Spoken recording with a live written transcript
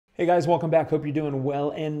Hey guys, welcome back. Hope you're doing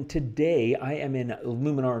well. And today I am in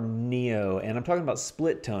Luminar Neo and I'm talking about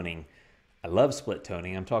split toning. I love split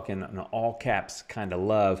toning. I'm talking an all caps kind of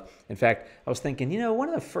love. In fact, I was thinking, one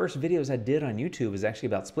of the first videos I did on YouTube was actually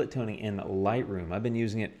about split toning in Lightroom. I've been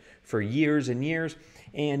using it for years and years.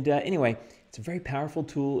 And anyway, it's a very powerful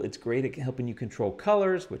tool. It's great at helping you control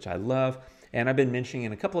colors, which I love. And I've been mentioning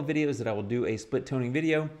in a couple of videos that I will do a split toning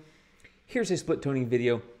video. Here's a split toning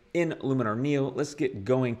video in Luminar Neo. Let's get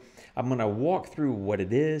going. I'm going to walk through what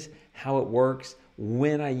it is, how it works,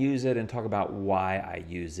 when I use it, and talk about why I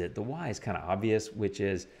use it. The why is kind of obvious, which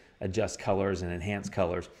is adjust colors and enhance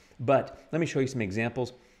colors. But let me show you some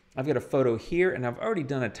examples. I've got a photo here, and I've already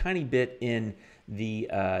done a tiny bit in the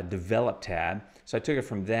Develop tab. So I took it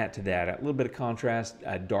from that to that. A little bit of contrast.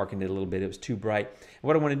 I darkened it a little bit. It was too bright. And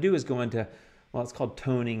what I want to do is go into, well, it's called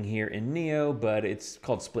toning here in Neo, but it's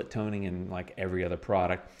called split toning in like every other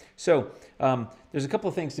product. So there's a couple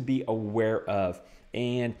of things to be aware of.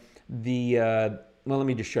 And well, let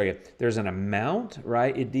me just show you. There's an amount,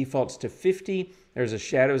 right? It defaults to 50. There's a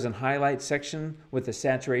shadows and highlights section with the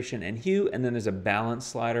saturation and hue, and then there's a balance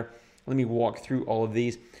slider. Let me walk through all of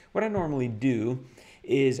these. What I normally do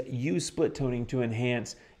is use split toning to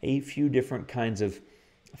enhance a few different kinds of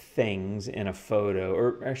things in a photo,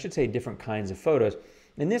 or I should say different kinds of photos.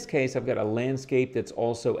 In this case, I've got a landscape that's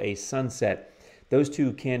also a sunset. Those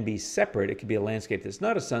two can be separate. It could be a landscape that's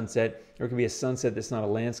not a sunset, or it could be a sunset that's not a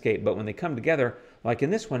landscape. But when they come together, like in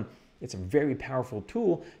this one, it's a very powerful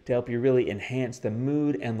tool to help you really enhance the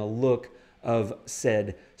mood and the look of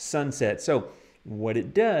said sunset. So what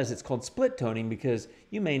it does, it's called split toning, because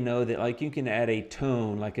you may know that like you can add a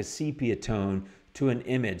tone, like a sepia tone, to an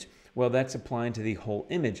image. Well, that's applying to the whole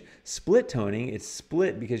image. Split toning, it's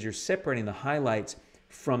split because you're separating the highlights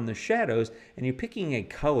from the shadows, and you're picking a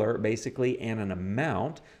color basically and an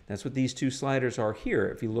amount. That's what these two sliders are here.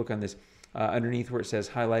 If you look on this underneath where it says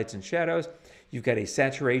highlights and shadows, you've got a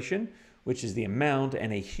saturation, which is the amount,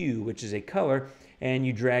 and a hue, which is a color, and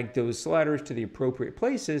you drag those sliders to the appropriate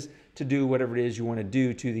places to do whatever it is you want to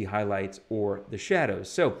do to the highlights or the shadows.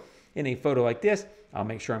 So in a photo like this, I'll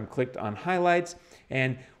make sure I'm clicked on highlights,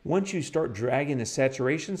 and once you start dragging the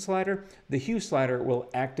saturation slider, the hue slider will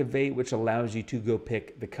activate, which allows you to go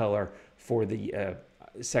pick the color for the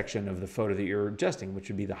section of the photo that you're adjusting, which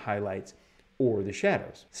would be the highlights or the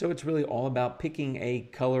shadows. So it's really all about picking a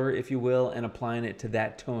color, if you will, and applying it to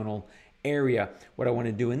that tonal area. What I want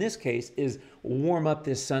to do in this case is warm up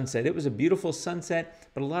this sunset. It was a beautiful sunset,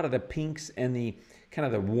 but a lot of the pinks and the kind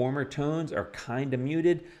of the warmer tones are kind of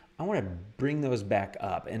muted. I want to bring those back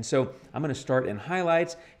up. And so I'm going to start in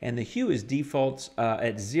highlights, and the hue is defaults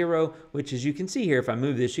at 0, which as you can see here, if I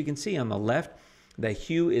move this, you can see on the left, the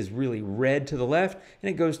hue is really red to the left,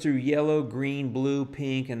 and it goes through yellow, green, blue,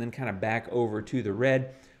 pink, and then kind of back over to the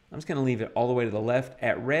red. I'm just going to leave it all the way to the left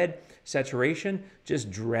at red. Saturation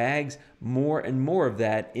just drags more and more of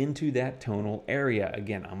that into that tonal area.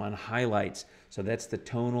 Again, I'm on highlights, so that's the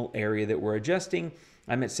tonal area that we're adjusting.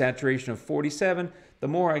 I'm at saturation of 47. The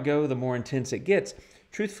more I go, the more intense it gets.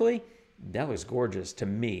 Truthfully, that looks gorgeous to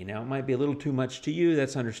me. Now, it might be a little too much to you.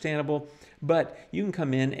 That's understandable. But you can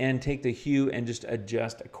come in and take the hue and just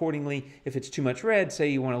adjust accordingly. If it's too much red, say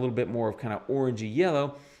you want a little bit more of kind of orangey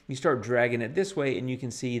yellow, you start dragging it this way, and you can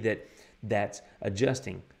see that that's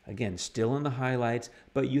adjusting. Again, still in the highlights,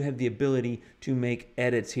 but you have the ability to make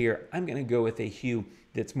edits here. I'm going to go with a hue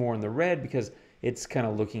that's more in the red because it's kind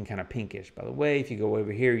of looking kind of pinkish. By the way, if you go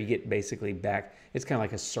over here, you get basically back, it's kind of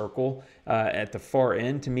like a circle at the far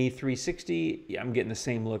end. To me, 360, I'm getting the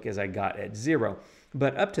same look as I got at 0.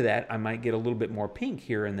 But up to that, I might get a little bit more pink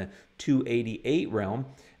here in the 288 realm.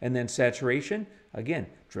 And then saturation, again,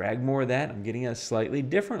 drag more of that. I'm getting a slightly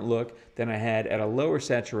different look than I had at a lower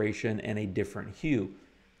saturation and a different hue.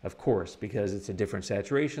 Of course, because it's a different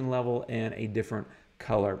saturation level and a different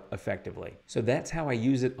color effectively. So that's how I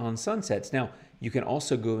use it on sunsets. Now, you can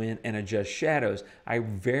also go in and adjust shadows. I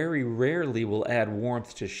very rarely will add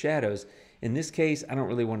warmth to shadows. In this case, I don't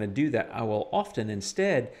really want to do that. I will often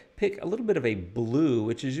instead pick a little bit of a blue,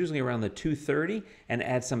 which is usually around the 230, and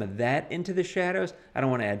add some of that into the shadows. I don't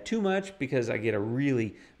want to add too much because I get a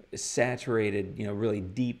really saturated, really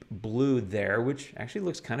deep blue there, which actually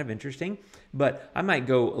looks kind of interesting. But I might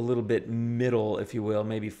go a little bit middle, if you will,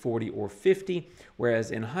 maybe 40 or 50,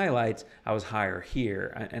 whereas in highlights, I was higher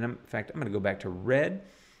here. And in fact, I'm going to go back to red,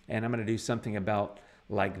 and I'm going to do something about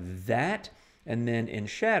like that. And then in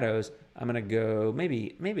shadows, I'm going to go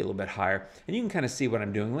maybe a little bit higher. And you can kind of see what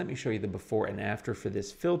I'm doing. Let me show you the before and after for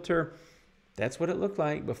this filter. That's what it looked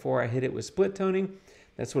like before I hit it with split toning.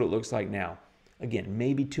 That's what it looks like now. Again,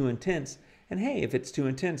 maybe too intense. And hey, if it's too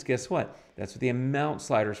intense, guess what? That's what the amount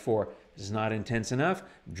slider's for. If it's not intense enough,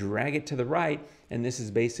 drag it to the right, and this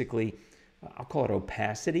is basically, I'll call it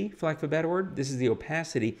opacity, for lack of a better word. This is the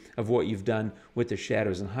opacity of what you've done with the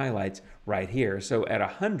shadows and highlights right here. So at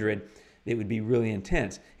 100, it would be really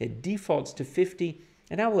intense. It defaults to 50,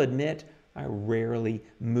 and I will admit, I rarely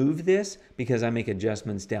move this because I make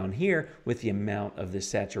adjustments down here with the amount of the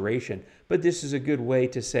saturation. But this is a good way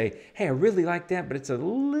to say, hey, I really like that, but it's a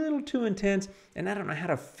little too intense, and I don't know how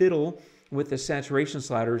to fiddle with the saturation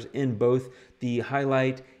sliders in both the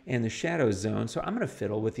highlight and the shadow zone. So I'm going to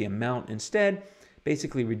fiddle with the amount instead,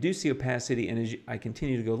 basically reduce the opacity, and as I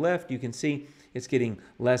continue to go left, you can see it's getting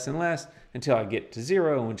less and less until I get to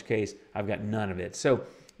 0, in which case I've got none of it. So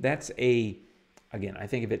that's again, I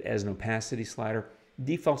think of it as an opacity slider.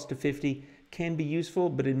 Defaults to 50, can be useful,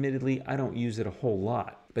 but admittedly, I don't use it a whole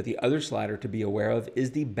lot. But the other slider to be aware of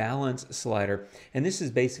is the balance slider. And this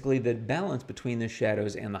is basically the balance between the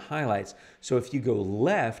shadows and the highlights. So if you go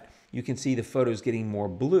left, you can see the photo's getting more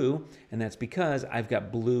blue, and that's because I've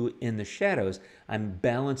got blue in the shadows. I'm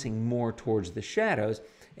balancing more towards the shadows,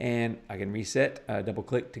 and I can reset, double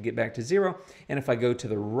click to get back to 0. And if I go to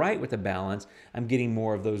the right with the balance, I'm getting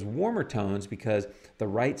more of those warmer tones because the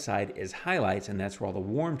right side is highlights, and that's where all the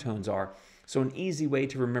warm tones are. So an easy way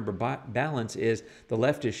to remember balance is the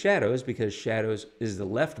left is shadows because shadows is the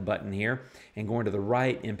left button here, and going to the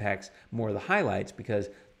right impacts more of the highlights because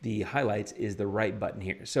the highlights is the right button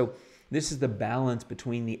here. So this is the balance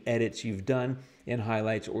between the edits you've done in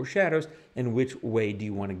highlights or shadows, and which way do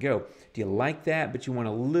you want to go? Do you like that, but you want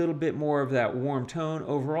a little bit more of that warm tone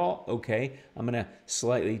overall? Okay, I'm going to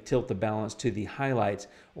slightly tilt the balance to the highlights.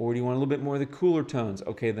 Or do you want a little bit more of the cooler tones?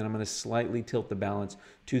 Okay, then I'm going to slightly tilt the balance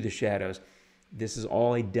to the shadows. This is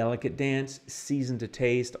all a delicate dance, season to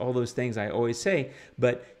taste, all those things I always say,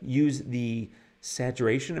 but use the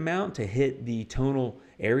saturation amount to hit the tonal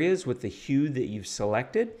areas with the hue that you've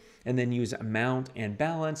selected, and then use amount and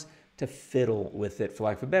balance to fiddle with it, for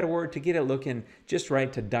lack of a better word, to get it looking just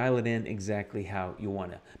right, to dial it in exactly how you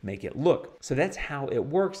want to make it look. So that's how it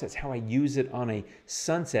works. That's how I use it on a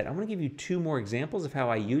sunset. I'm going to give you 2 more examples of how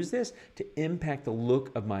I use this to impact the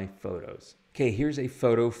look of my photos. Okay, here's a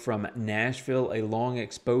photo from Nashville, a long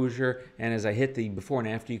exposure, and as I hit the before and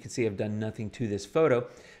after, you can see I've done nothing to this photo,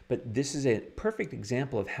 but this is a perfect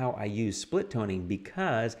example of how I use split toning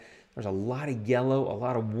because there's a lot of yellow, a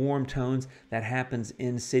lot of warm tones. That happens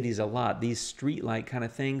in cities a lot. These street light kind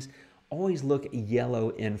of things always look yellow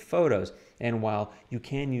in photos, and while you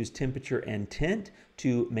can use temperature and tint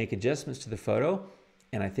to make adjustments to the photo,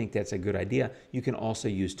 and I think that's a good idea, you can also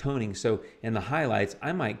use toning. So in the highlights,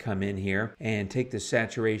 I might come in here and take the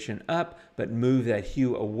saturation up, but move that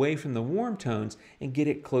hue away from the warm tones and get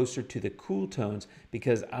it closer to the cool tones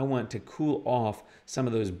because I want to cool off some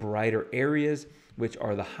of those brighter areas, which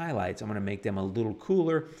are the highlights. I'm going to make them a little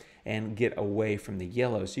cooler and get away from the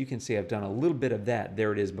yellow. So you can see I've done a little bit of that.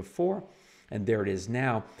 There it is before, and there it is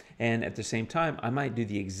now. And at the same time, I might do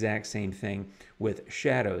the exact same thing with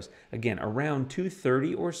shadows. Again, around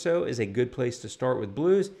 230 or so is a good place to start with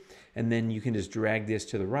blues. And then you can just drag this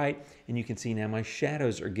to the right, and you can see now my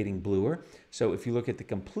shadows are getting bluer. So if you look at the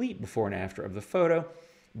complete before and after of the photo,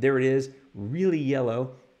 there it is, really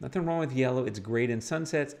yellow. Nothing wrong with yellow. It's great in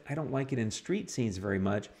sunsets. I don't like it in street scenes very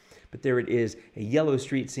much. But there it is, a yellow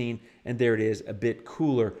street scene, and there it is, a bit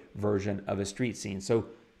cooler version of a street scene. So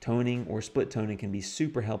toning or split toning can be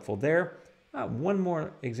super helpful there. One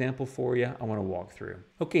more example for you I want to walk through.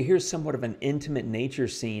 Okay, here's somewhat of an intimate nature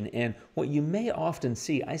scene, and what you may often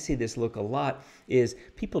see, I see this look a lot, is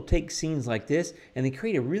people take scenes like this and they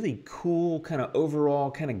create a really cool kind of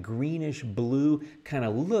overall kind of greenish blue kind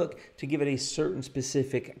of look to give it a certain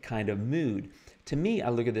specific kind of mood. To me, I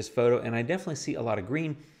look at this photo and I definitely see a lot of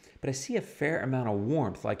green, but I see a fair amount of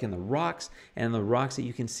warmth, like in the rocks and the rocks that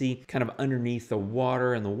you can see kind of underneath the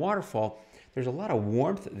water and the waterfall. There's a lot of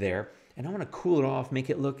warmth there, and I want to cool it off, make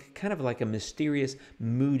it look kind of like a mysterious,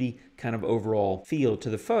 moody kind of overall feel to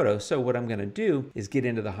the photo. So what I'm going to do is get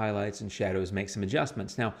into the highlights and shadows, make some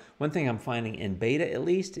adjustments. Now, one thing I'm finding in beta at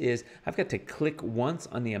least is I've got to click once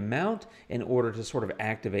on the amount in order to sort of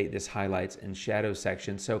activate this highlights and shadow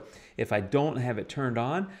section. So if I don't have it turned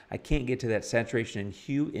on, I can't get to that saturation and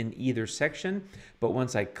hue in either section. But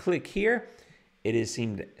once I click here, it is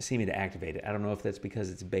seeming to activate it. I don't know if that's because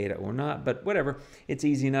it's beta or not, but whatever, it's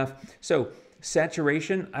easy enough. So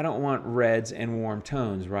saturation, I don't want reds and warm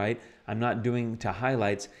tones, right? I'm not doing to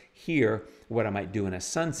highlights here what I might do in a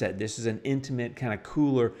sunset. This is an intimate kind of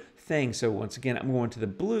cooler thing. So once again, I'm going to the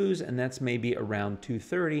blues, and that's maybe around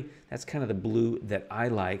 230. That's kind of the blue that I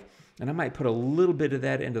like. And I might put a little bit of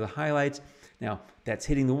that into the highlights Now, that's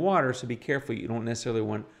hitting the water, so be careful. You don't necessarily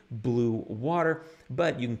want blue water,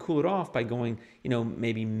 but you can cool it off by going,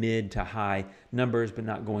 maybe mid to high numbers, but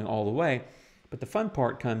not going all the way. But the fun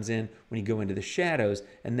part comes in when you go into the shadows,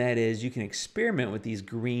 and that is you can experiment with these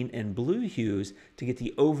green and blue hues to get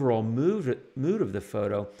the overall mood of the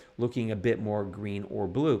photo looking a bit more green or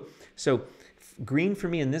blue. So green for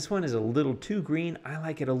me in this one is a little too green. I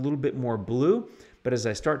like it a little bit more blue, but as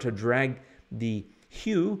I start to drag the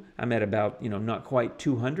hue, I'm at about, not quite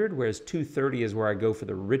 200, whereas 230 is where I go for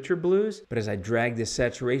the richer blues. But as I drag this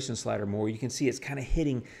saturation slider more, you can see it's kind of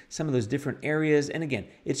hitting some of those different areas. And again,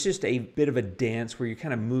 it's just a bit of a dance where you're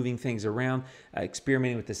kind of moving things around,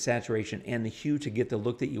 experimenting with the saturation and the hue to get the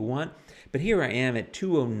look that you want. But here I am at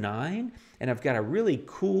 209, and I've got a really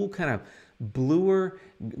cool kind of bluer,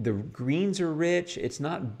 the greens are rich. It's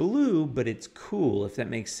not blue, but it's cool, if that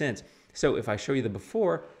makes sense. So if I show you the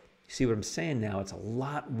before, see what I'm saying now? It's a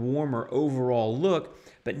lot warmer overall look,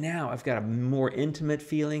 but now I've got a more intimate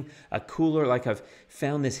feeling, a cooler, like I've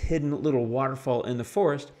found this hidden little waterfall in the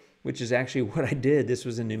forest, which is actually what I did. This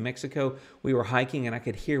was in New Mexico. We were hiking and I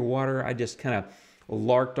could hear water. I just kind of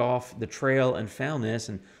larked off the trail and found this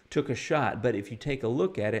and took a shot. But if you take a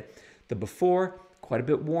look at it, the before, quite a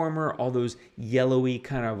bit warmer, all those yellowy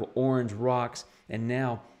kind of orange rocks, and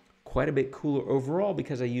now quite a bit cooler overall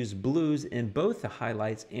because I used blues in both the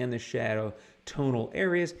highlights and the shadow tonal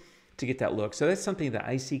areas to get that look. So that's something that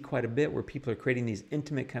I see quite a bit where people are creating these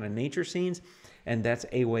intimate kind of nature scenes, and that's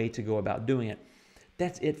a way to go about doing it.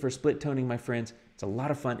 That's it for split toning, my friends. It's a lot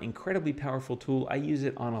of fun, incredibly powerful tool. I use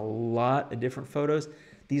it on a lot of different photos.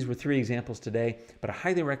 These were 3 examples today, but I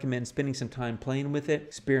highly recommend spending some time playing with it.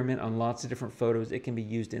 Experiment on lots of different photos. It can be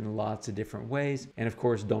used in lots of different ways. And of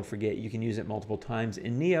course, don't forget, you can use it multiple times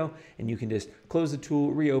in Neo, and you can just close the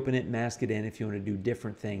tool, reopen it, mask it in if you want to do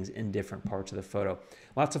different things in different parts of the photo.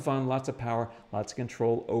 Lots of fun, lots of power, lots of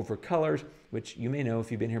control over colors, which you may know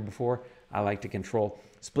if you've been here before, I like to control.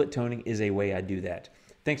 Split toning is a way I do that.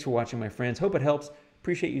 Thanks for watching, my friends. Hope it helps.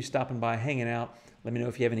 Appreciate you stopping by, hanging out. Let me know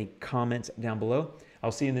if you have any comments down below.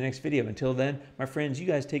 I'll see you in the next video. Until then, my friends, you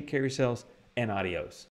guys take care of yourselves, and adios.